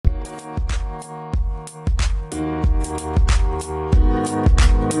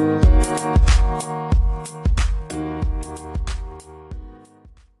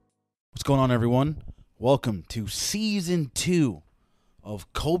going on, everyone? Welcome to Season 2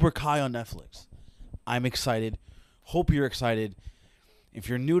 of Cobra Kai on Netflix. I'm excited. Hope you're excited. If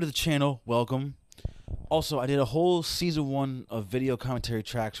you're new to the channel, welcome. Also, I did a whole Season 1 of video commentary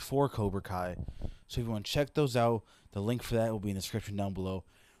tracks for Cobra Kai. So if you want to check those out, the link for that will be in the description down below.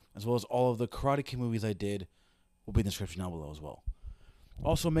 As well as all of the Karate Kid movies I did will be in the description down below as well.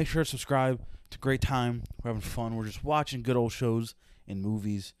 Also, make sure to subscribe. It's a great time. We're having fun. We're just watching good old shows and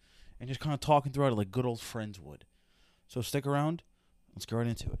movies and just kind of talking throughout it like good old friends would. So stick around. Let's get right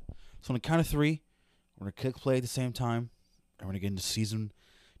into it. So on the count of 3, we're going to click play at the same time. And we're going to get into Season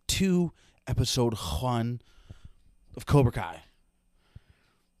 2, Episode 1 of Cobra Kai.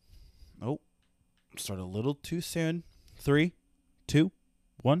 Oh, started a little too soon. 3, 2,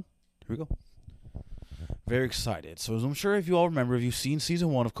 1. Here we go. Very excited. So as I'm sure if you all remember, if you've seen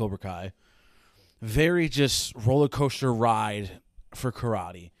Season 1 of Cobra Kai, very just roller coaster ride for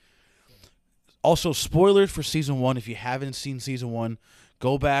karate. Also, spoilers for Season 1. If you haven't seen Season 1,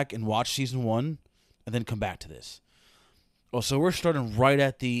 go back and watch Season 1 and then come back to this. Also, we're starting right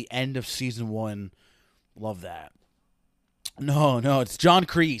at the end of Season 1. Love that. No, it's John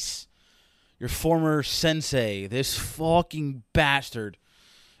Kreese, your former sensei. This fucking bastard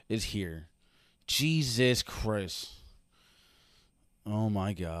is here. Jesus Christ. Oh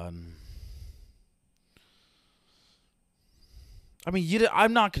my God. I mean,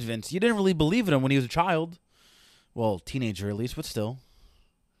 I'm not convinced. You didn't really believe in him when he was a child. Well, teenager at least, but still.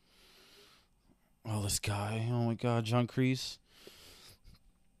 Oh, this guy. Oh my God, John Kreese.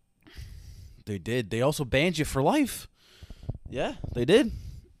 They did. They also banned you for life. Yeah, they did.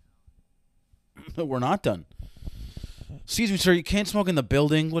 We're not done. Excuse me, sir. You can't smoke in the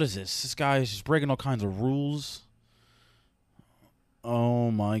building. What is this? This guy is just breaking all kinds of rules. Oh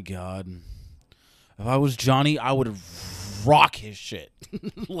my God. If I was Johnny, I would rock his shit.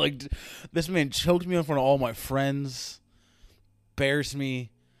 Like, this man choked me in front of all my friends, embarrassed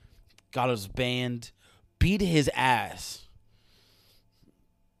me, got us banned, beat his ass.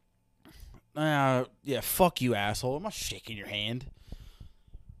 Yeah, fuck you, asshole. I'm not shaking your hand.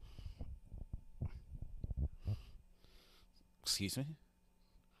 Excuse me?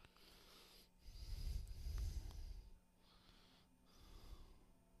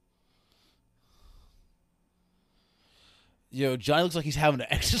 Yo, Johnny looks like he's having an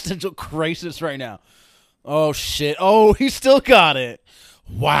existential crisis right now. Oh, shit. Oh, he still got it.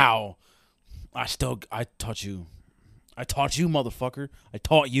 Wow. I taught you. I taught you, motherfucker. I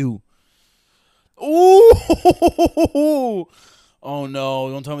taught you. Ooh. Oh, no.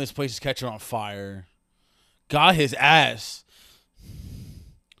 Don't tell me this place is catching on fire. Got his ass.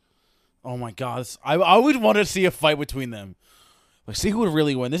 Oh, my God. I always wanted to see a fight between them. Like, see who would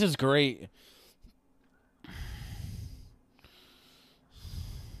really win. This is great.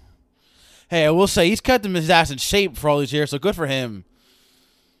 Hey, I will say, he's kept his ass in shape for all these years, so good for him.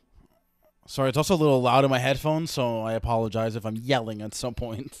 Sorry, it's also a little loud in my headphones, so I apologize if I'm yelling at some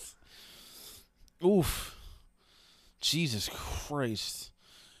points. Oof. Jesus Christ.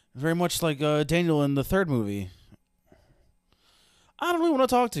 Very much like Daniel in the third movie. I don't really want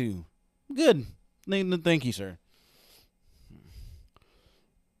to talk to you. Good. Thank you, sir.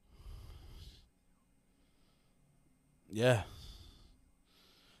 Yeah.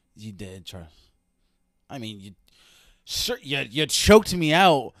 You did, Charles. I mean, you choked me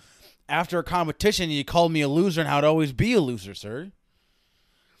out after a competition. You called me a loser and how to always be a loser, sir.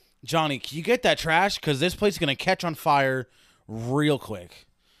 Johnny, can you get that trash? Because this place is going to catch on fire real quick.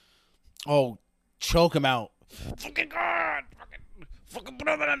 Oh, choke him out. Fucking God. Fucking put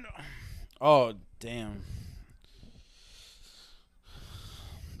him in. Oh, damn.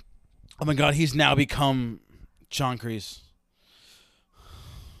 Oh, my God. He's now become John Kreese.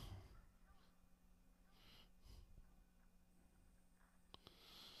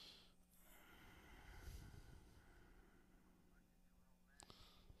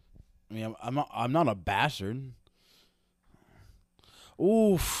 I mean, I'm not a bastard.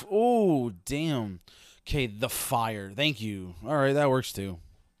 Oof. Oh, damn. Okay, the fire. Thank you. All right, that works too.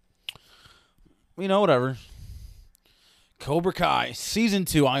 You know, whatever. Cobra Kai Season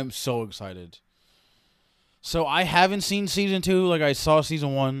 2. I am so excited. So I haven't seen Season 2 like I saw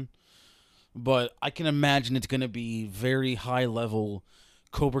Season 1, but I can imagine it's going to be very high level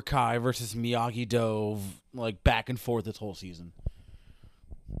Cobra Kai versus Miyagi-Do, like back and forth this whole season.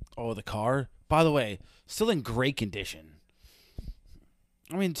 Oh, the car? By the way, still in great condition.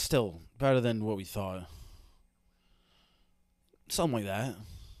 I mean, still better than what we thought. Something like that.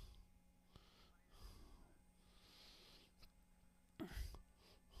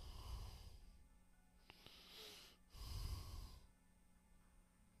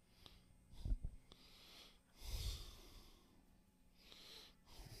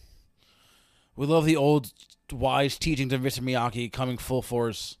 We love the old wise teachings of Mr. Miyagi coming full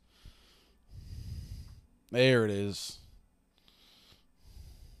force. There it is.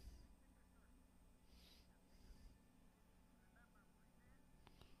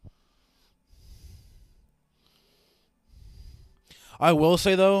 I will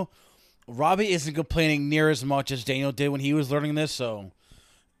say, though, Robbie isn't complaining near as much as Daniel did when he was learning this, so...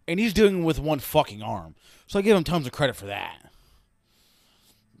 And he's doing it with one fucking arm. So I give him tons of credit for that.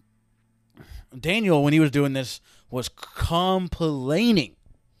 Daniel, when he was doing this, was complaining.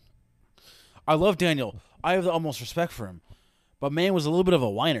 I love Daniel. I have the utmost respect for him. But man was a little bit of a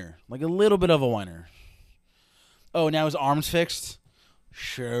whiner. Like a little bit of a whiner. Oh, now his arm's fixed?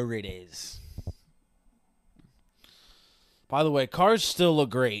 Sure it is. By the way, cars still look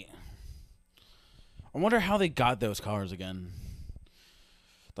great. I wonder how they got those cars again.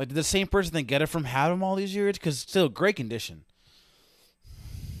 Like, did the same person that get it from have them all these years? Because it's still great condition.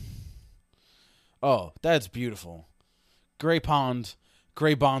 Oh, that's beautiful. Gray pond,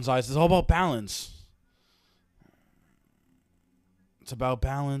 gray bonsais. It's all about balance. It's about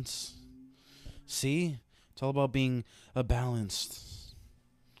balance. See? It's all about being balanced.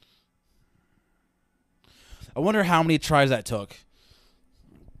 I wonder how many tries that took.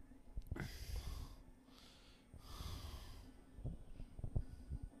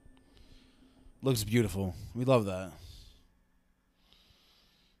 Looks beautiful. We love that.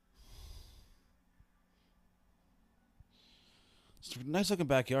 It's a nice looking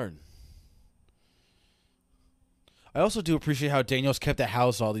backyard. I also do appreciate how Daniel's kept the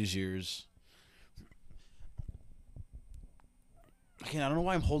house all these years. Again, I don't know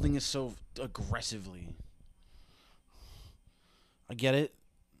why I'm holding it so aggressively. I get it.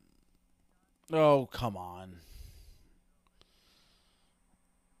 Oh, come on.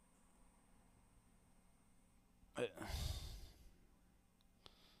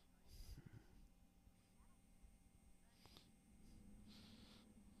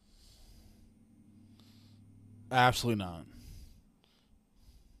 Absolutely not.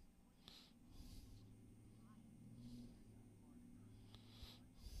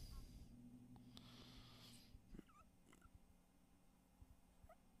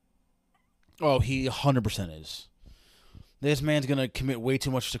 Oh, he 100% is. This man's going to commit way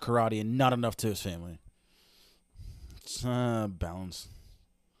too much to karate and not enough to his family. It's balance.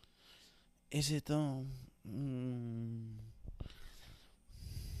 Is it, though?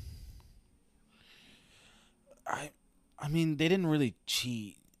 I mean, they didn't really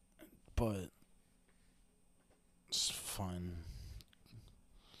cheat, but it's fine.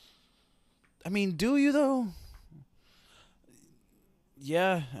 I mean, do you, though?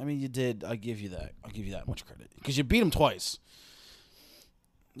 Yeah, I mean, you did. I give you that. I'll give you that much credit. Because you beat them twice.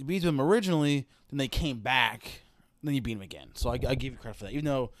 You beat them originally, then they came back, then you beat them again. So I give you credit for that. Even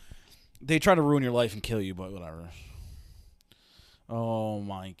though they try to ruin your life and kill you, but whatever. Oh,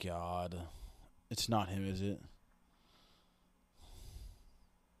 my God. It's not him, is it?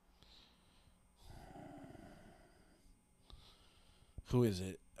 Who is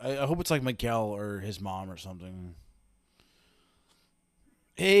it? I hope it's like Miguel or his mom or something.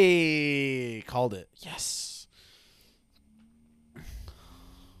 Hey, called it. Yes.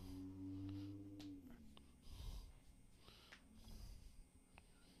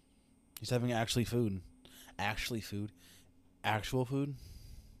 He's having actually food. Actually food. Actual food.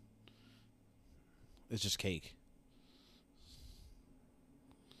 It's just cake.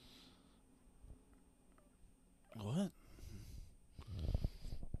 What?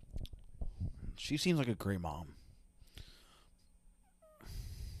 She seems like a great mom.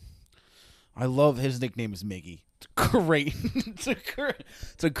 I love his nickname is Miggy. It's great.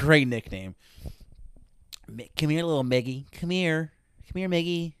 It's a great nickname. Come here, little Miggy. Come here. Come here,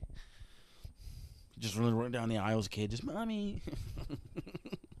 Miggy. Just running down the aisles, kid. Just, mommy.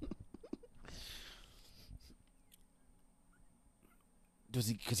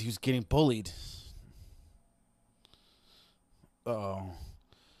 Because he was getting bullied. Uh-oh.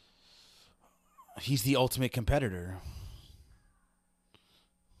 He's the ultimate competitor.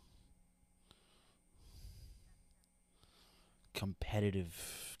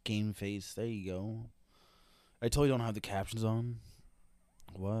 Competitive game face. There you go. I totally don't have the captions on.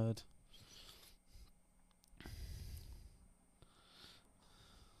 What?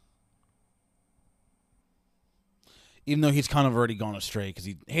 Even though he's kind of already gone astray because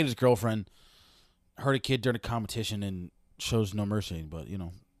he hated his girlfriend, hurt a kid during a competition, and shows no mercy. But, you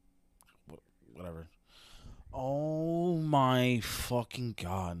know, whatever. Oh my fucking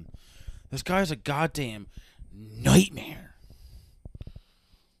God. This guy's a goddamn nightmare.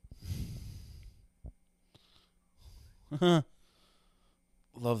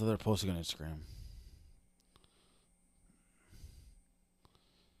 Love that they're posting on Instagram.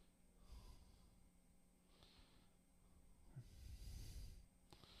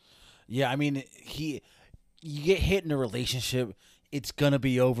 Yeah, I mean, you get hit in a relationship, it's gonna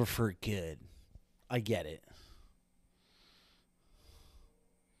be over for good. I get it.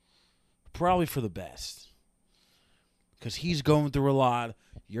 Probably for the best. Because he's going through a lot.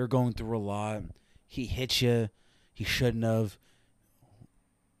 You're going through a lot. He hit you. He shouldn't have.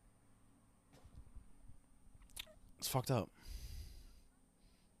 It's fucked up.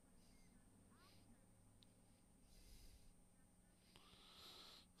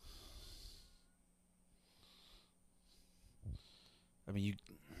 I mean, you.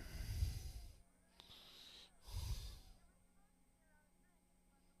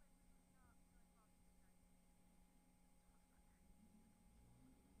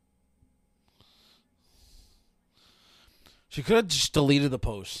 She could have just deleted the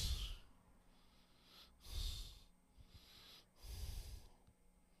post.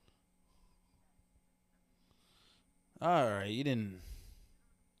 All right, you didn't.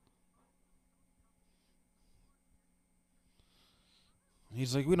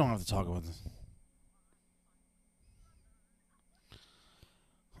 He's like, we don't have to talk about this.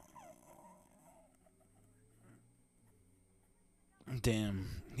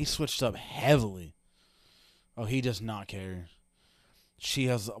 Damn, he switched up heavily. Oh, he does not care. She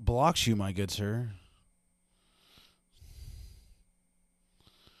has blocked you, my good sir.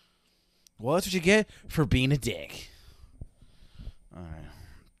 Well, that's what you get for being a dick. All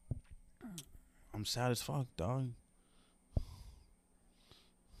right. I'm sad as fuck, dog.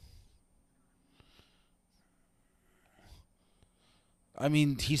 I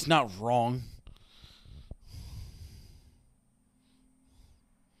mean, he's not wrong.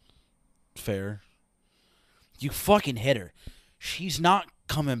 Fair. You fucking hit her. She's not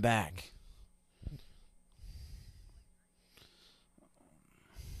coming back.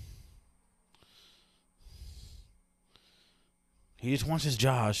 He just wants his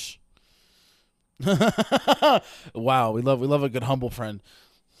Josh. Wow, we love a good humble friend.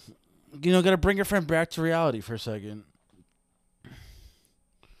 You know, gotta bring your friend back to reality for a second.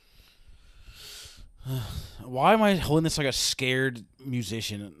 Why am I holding this like a scared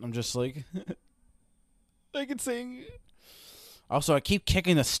musician? I'm just like, I can sing. Also, I keep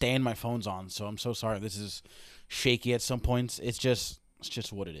kicking the stand my phone's on, so I'm so sorry. This is shaky at some points. It's just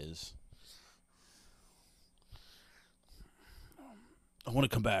what it is. I want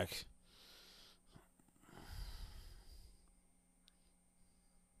to come back.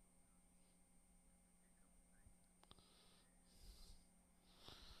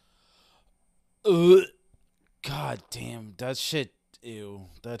 Ugh. God damn, that shit. Ew,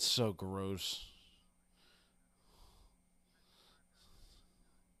 that's so gross.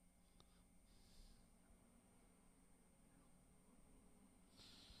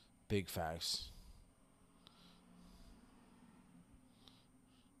 Big facts.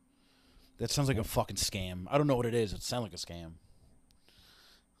 That sounds like a fucking scam. I don't know what it is. It sounds like a scam.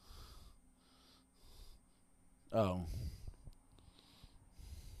 Oh.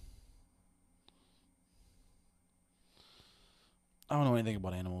 I don't know anything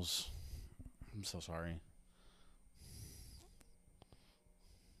about animals. I'm so sorry.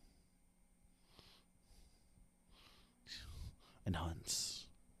 And hunts.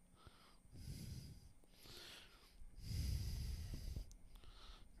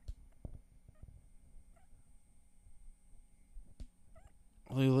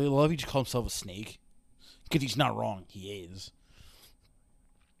 I love he just call himself a snake. Because he's not wrong. He is.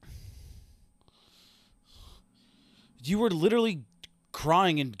 You were literally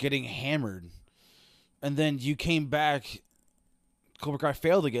crying and getting hammered. And then you came back. Cobra Kai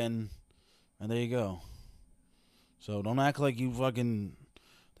failed again. And there you go. So don't act like you fucking.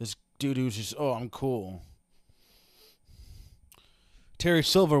 This dude who's just, oh, I'm cool. Terry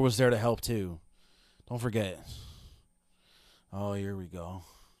Silver was there to help too. Don't forget. Oh, here we go.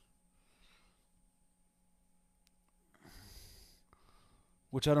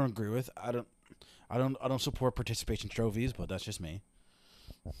 Which I don't agree with. I don't support participation trophies, but that's just me.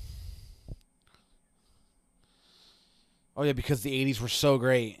 Oh yeah, because the '80s were so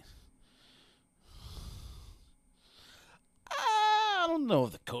great. I don't know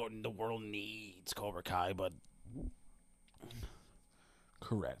if the world needs Cobra Kai, but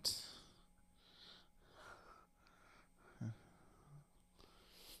correct.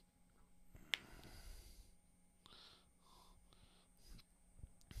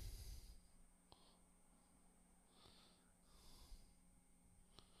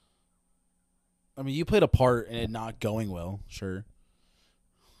 I mean, you played a part in it not going well, sure.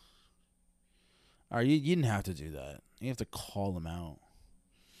 All right, you didn't have to do that. You have to call them out.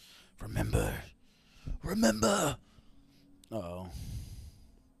 Remember. Uh-oh.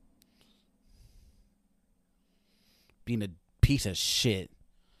 Being a piece of shit.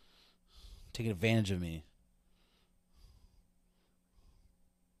 Taking advantage of me.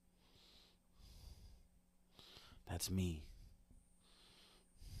 That's me.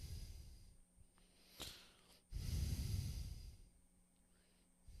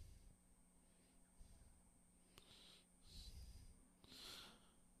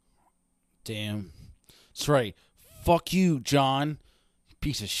 Damn. That's right. Fuck you, John.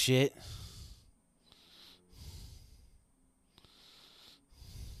 Piece of shit.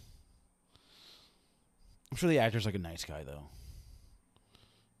 I'm sure the actor's like a nice guy, though.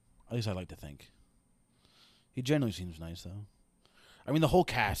 At least I like to think. He generally seems nice, though. I mean, the whole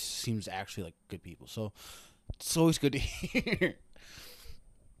cast seems actually like good people, so it's always good to hear.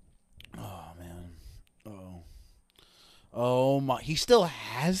 Oh, man. Uh-oh. Oh, my. He still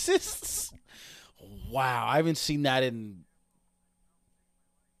has this? Wow, I haven't seen that in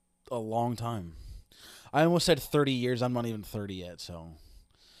a long time. I almost said 30 years. I'm not even 30 yet, so.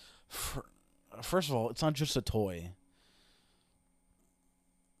 First of all, it's not just a toy.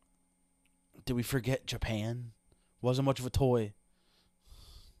 Did we forget Japan? Wasn't much of a toy.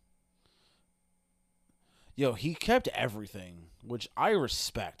 Yo, he kept everything, which I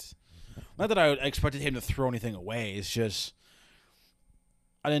respect. Not that I expected him to throw anything away. It's just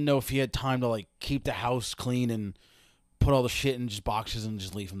I didn't know if he had time to like keep the house clean and put all the shit in just boxes and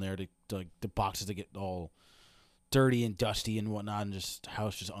just leave them there to like the boxes to get all dirty and dusty and whatnot, and just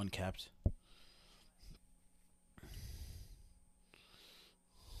house just unkept.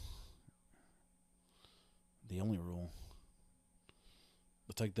 The only rule.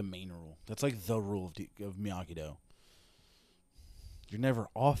 That's like the main rule. That's like the rule of Miyagi-Do. You're never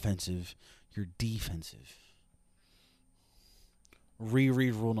offensive. You're defensive.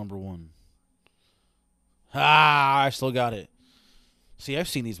 Reread rule number 1. I still got it. See, I've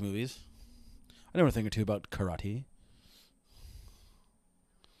seen these movies. I know a thing or two about karate.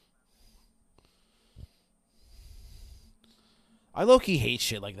 I low-key hate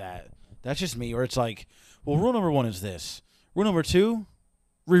shit like that. That's just me, where it's like, well, rule number 1 is this. Rule number 2,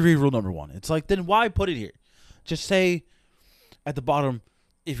 reread rule number 1. It's like, then why put it here? Just say at the bottom,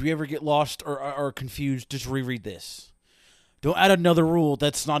 if you ever get lost or are confused, just reread this. Don't add another rule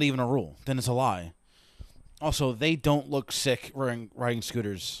that's not even a rule. Then it's a lie. Also, they don't look sick riding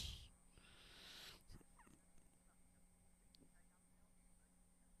scooters.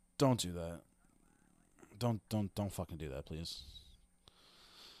 Don't do that. Don't fucking do that, please.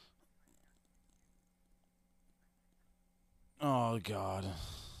 Oh, God.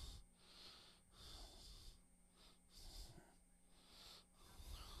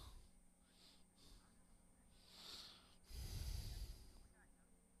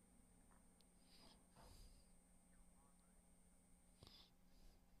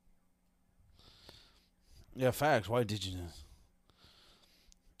 Yeah, facts. Why did you?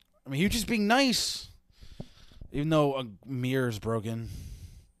 I mean, he was just being nice. Even though a mirror is broken.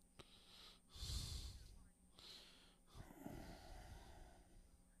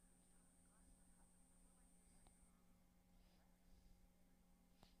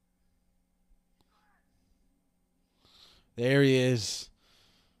 There he is.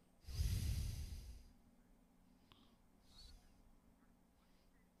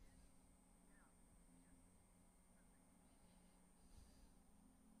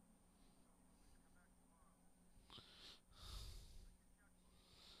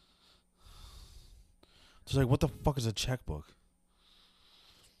 It's like, what the fuck is a checkbook?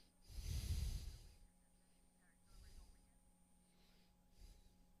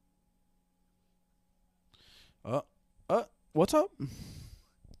 Uh, what's up?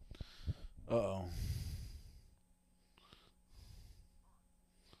 Uh-oh.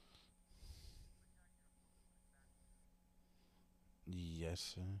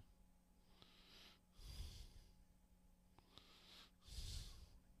 Yes, sir.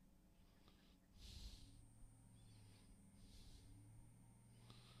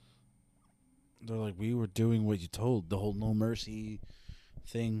 They're like, we were doing what you told. The whole no mercy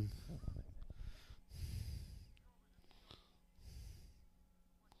thing.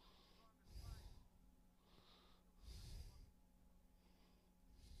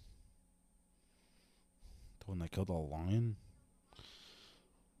 The one that killed the lion?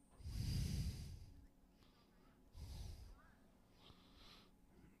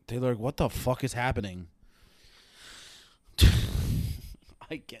 They're like, what the fuck is happening?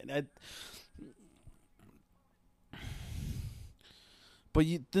 I get it. But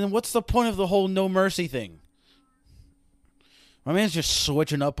then what's the point of the whole no mercy thing? My man's just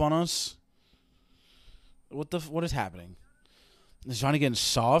switching up on us. What is happening? Is Johnny getting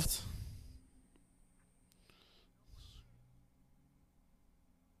soft?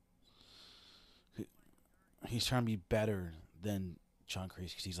 He's trying to be better than John Kreese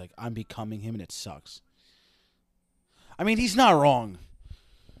because he's like, I'm becoming him and it sucks. I mean, he's not wrong.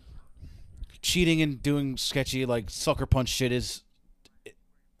 Cheating and doing sketchy, like, sucker punch shit is...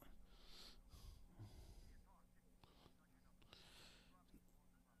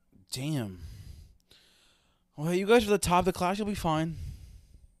 Damn. Well, you guys are the top of the class. You'll be fine.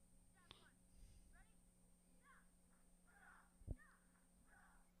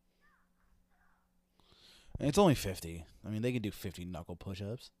 And it's only 50. I mean, they can do 50 knuckle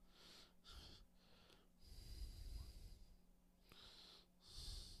push-ups.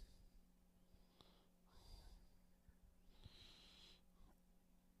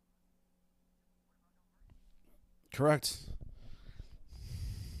 Correct.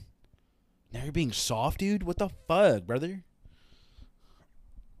 Now you're being soft, dude? What the fuck, brother?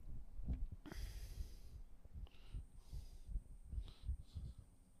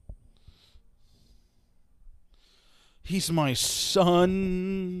 He's my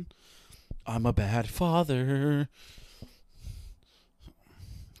son. I'm a bad father.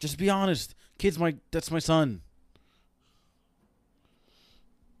 Just be honest. That's my son.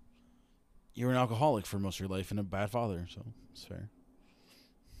 You were an alcoholic for most of your life and a bad father, so it's fair.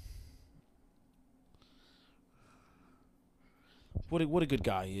 What a good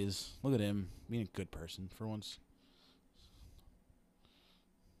guy he is. Look at him being a good person for once.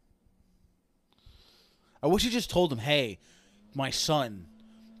 I wish you just told him, hey, my son.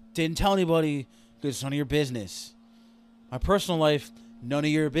 Didn't tell anybody because it's none of your business. My personal life, none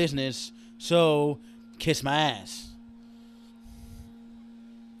of your business. So, kiss my ass.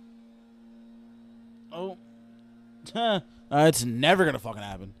 Oh. It's never going to fucking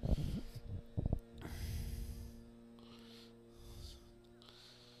happen.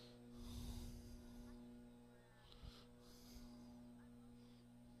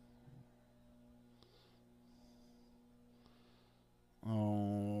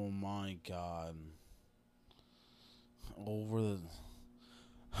 Oh my god. Over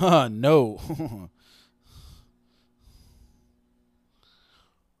the... no.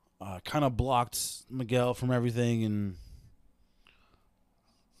 Kind of blocked Miguel from everything, and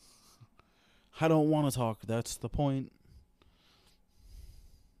I don't want to talk. That's the point.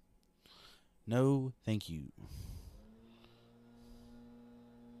 No, thank you.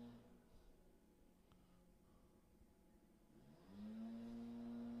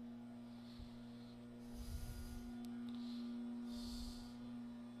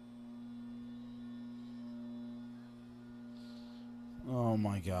 Oh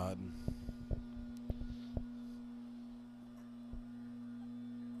my god.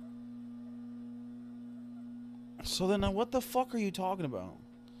 So then, what the fuck are you talking about?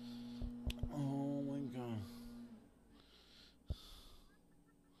 Oh my god.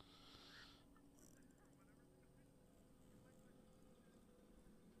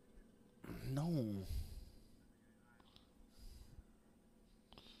 No.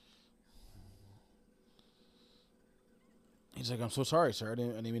 He's like, I'm so sorry, sir. I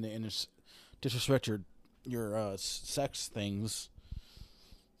didn't mean to disrespect your sex things.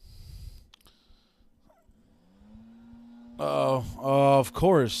 Oh, of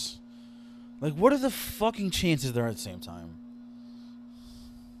course. Like, what are the fucking chances they're at the same time?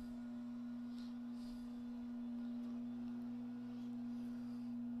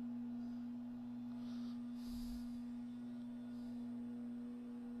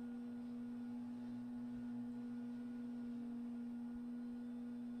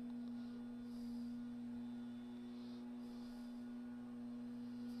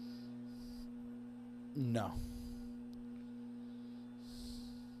 No.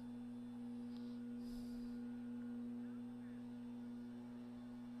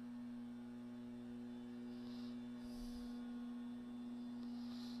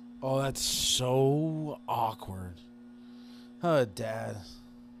 Oh, that's so awkward. Oh, Dad.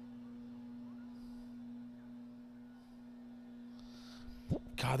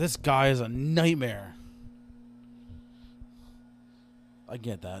 God, this guy is a nightmare. I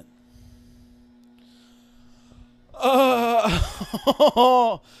get that.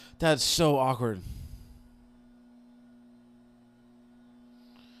 That's so awkward.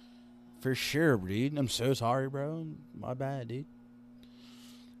 For sure, dude. I'm so sorry, bro. My bad, dude.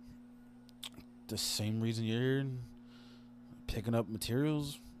 The same reason you're picking up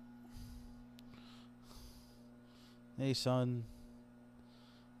materials. Hey, son.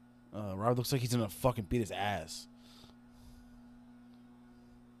 Rob looks like he's gonna fucking beat his ass.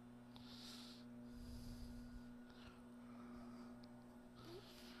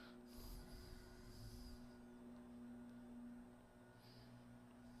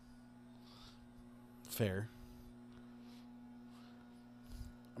 Fair.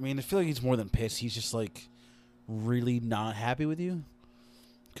 I mean, I feel like he's more than pissed. He's just like really not happy with you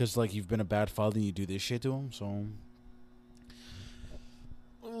because like you've been a bad father and you do this shit to him. So,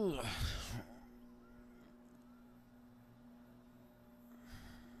 ugh.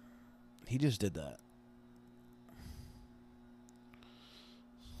 He just did that.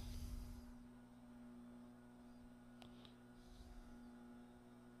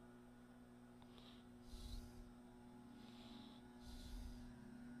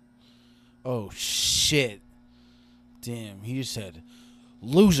 Oh shit. Damn, he just said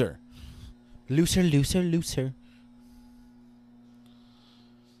loser. Loser, loser, loser.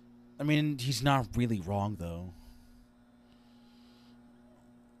 I mean, he's not really wrong though.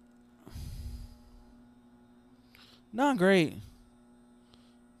 Not great.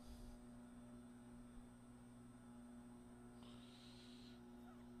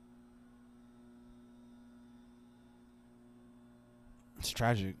 It's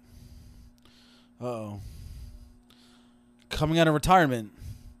tragic. Uh-oh. Coming out of retirement,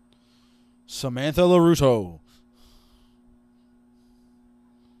 Samantha LaRusso.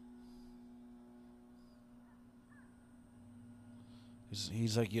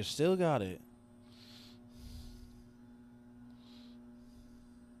 He's like, you still got it.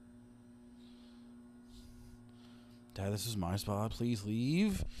 Dad, this is my spot. Please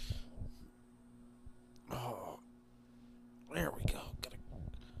leave. Oh, there we go.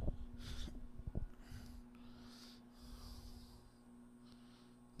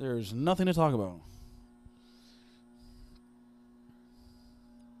 There's nothing to talk about.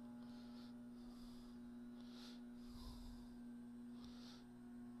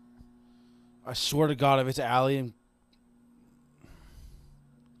 I swear to God, if it's Allie and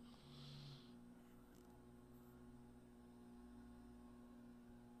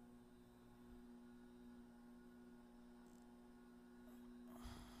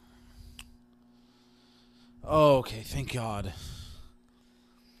oh, okay, thank God.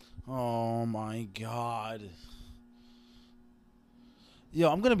 Oh my God.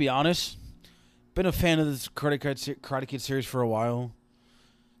 Yo, I'm gonna be honest. Been a fan of this Karate Kid series for a while.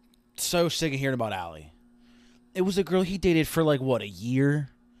 So sick of hearing about Allie. It was a girl he dated for like what, a year,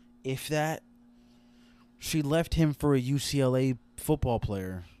 if that. She left him for a UCLA football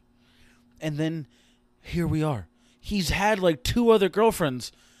player, and then here we are. He's had like 2 other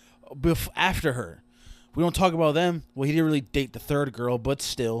girlfriends after her. We don't talk about them. Well, he didn't really date the 3rd girl, but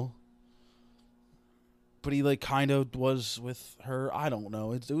still. But he like kind of was with her. I don't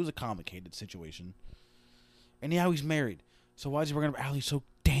know. It was a complicated situation. And now he's married. So why is he bringing up Allie so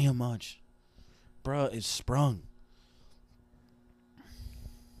damn much? Bruh is sprung.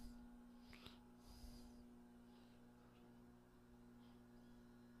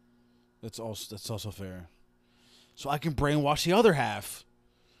 That's also fair. So I can brainwash the other half.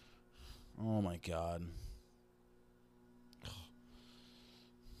 Oh my God.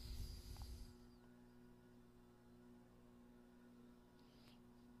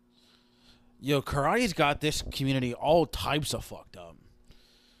 Yo, karate's got this community all types of fucked up.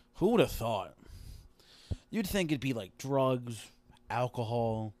 Who would have thought? You'd think it'd be like drugs,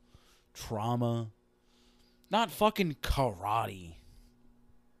 alcohol, trauma. Not fucking karate.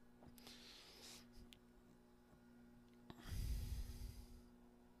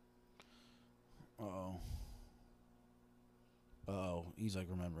 Uh-oh. Uh-oh. He's like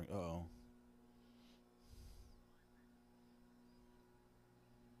remembering. Uh-oh.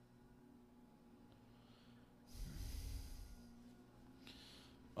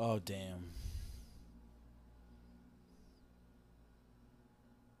 Oh, damn.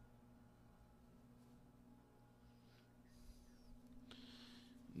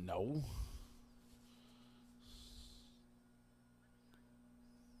 No.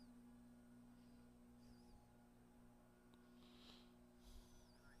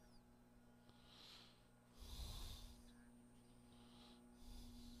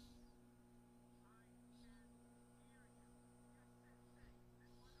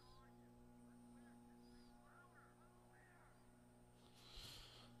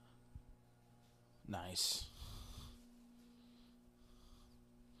 Nice.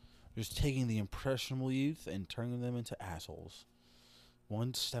 Just taking the impressionable youth and turning them into assholes.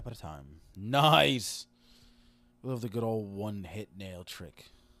 One step at a time. Nice. Love the good old one-hit nail trick.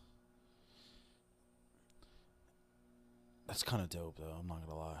 That's kind of dope, though. I'm not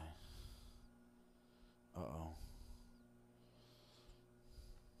gonna lie. Uh-oh.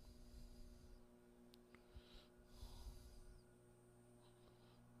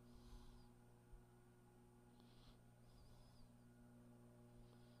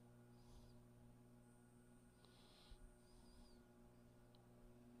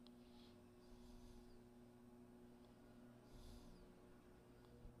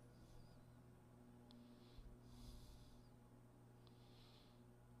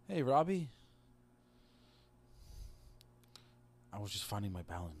 Hey, Robbie. I was just finding my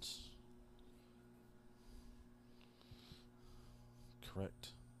balance. Correct.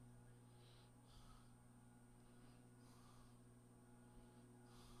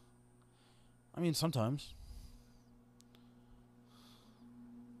 I mean, sometimes.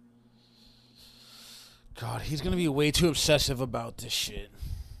 God, he's gonna be way too obsessive about this shit.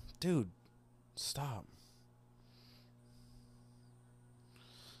 Dude, stop.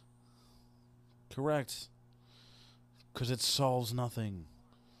 Correct. Because it solves nothing.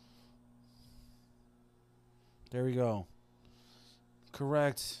 There we go.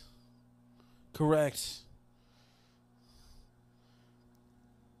 Correct. Correct.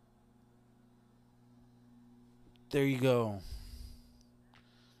 There you go.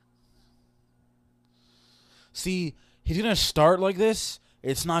 See, he's going to start like this.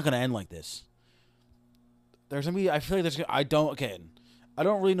 It's not going to end like this. There's going to be, I feel like there's, I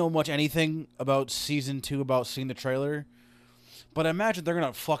don't really know much anything about season 2 about seeing the trailer. But I imagine they're going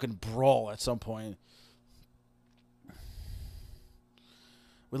to fucking brawl at some point.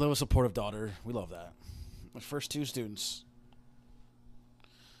 We love a supportive daughter. We love that. My first 2 students.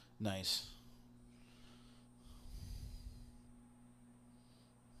 Nice.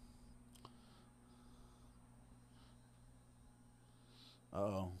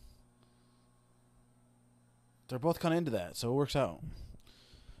 Uh-oh. They're both kind of into that, so it works out.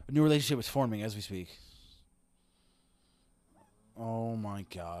 A new relationship is forming as we speak. Oh my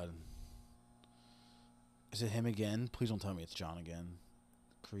god. Is it him again? Please don't tell me it's John again.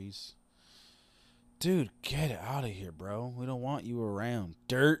 Crease. Dude, get out of here, bro. We don't want you around.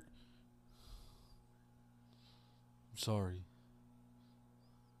 Dirt. I'm sorry.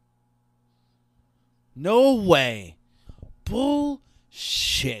 No way.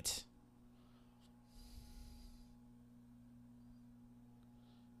 Bullshit.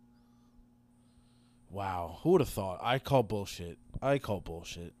 Wow. Who would have thought? I call bullshit. I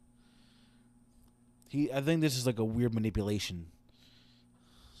think this is like a weird manipulation.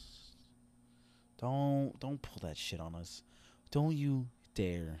 Don't pull that shit on us. Don't you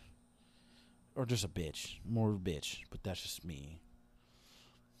dare. Or just a bitch. More of a bitch. But that's just me.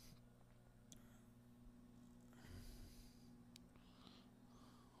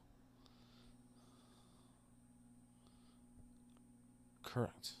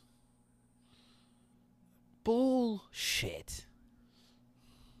 Correct. Bullshit.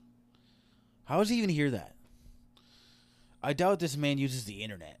 How does he even hear that? I doubt this man uses the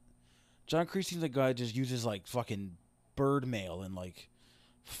internet. John Kreese seems like a guy who just uses like fucking bird mail and like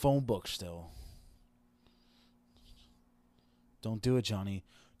phone books still. Don't do it, Johnny.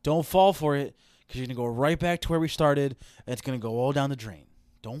 Don't fall for it, because you're going to go right back to where we started, and it's going to go all down the drain.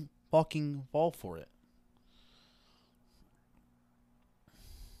 Don't fucking fall for it.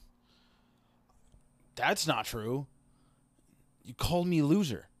 That's not true. You called me a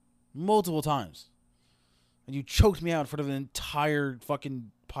loser multiple times. And you choked me out in front of an entire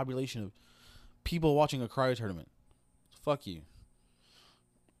fucking population of people watching a cryo tournament. Fuck you.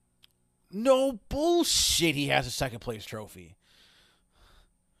 No bullshit, he has a second place trophy.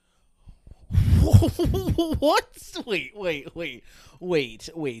 What?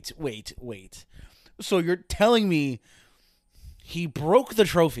 Wait. So you're telling me he broke the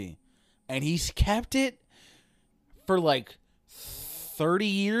trophy and he's kept it for like 30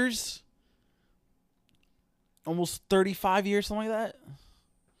 years? Almost 35 years, something like that?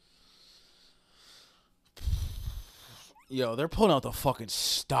 Yo, they're pulling out the fucking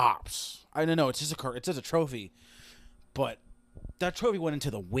stops. I don't know, it's just a trophy. But that trophy went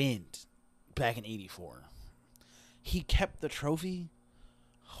into the wind back in 84. He kept the trophy?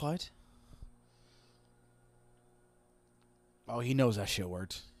 What? Oh, he knows that shit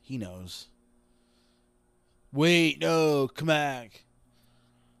worked. He knows. Wait, no, come back.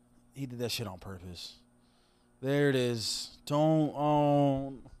 He did that shit on purpose. There it is. Don't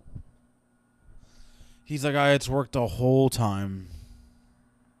own. He's like, it's worked the whole time.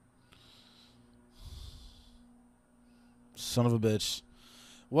 Son of a bitch.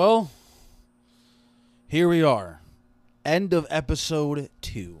 Well, here we are. End of episode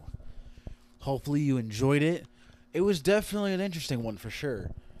 2. Hopefully you enjoyed it. It was definitely an interesting one for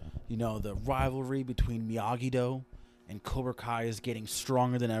sure. You know, the rivalry between Miyagi-Do and Cobra Kai is getting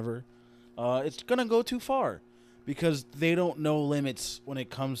stronger than ever. It's gonna go too far because they don't know limits when it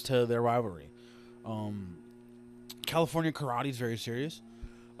comes to their rivalry. California karate is very serious.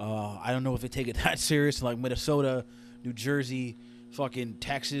 I don't know if they take it that serious in like Minnesota, New Jersey, fucking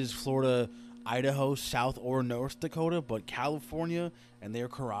Texas, Florida, Idaho, South or North Dakota, but California and their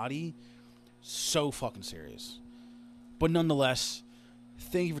karate, so fucking serious. But nonetheless,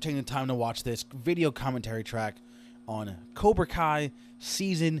 thank you for taking the time to watch this video commentary track on Cobra Kai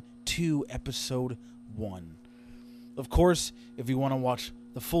Season 2, Episode 1. Of course, if you want to watch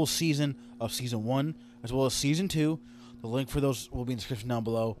the full season of Season 1, as well as Season 2, the link for those will be in the description down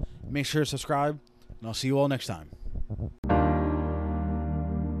below. Make sure to subscribe, and I'll see you all next time.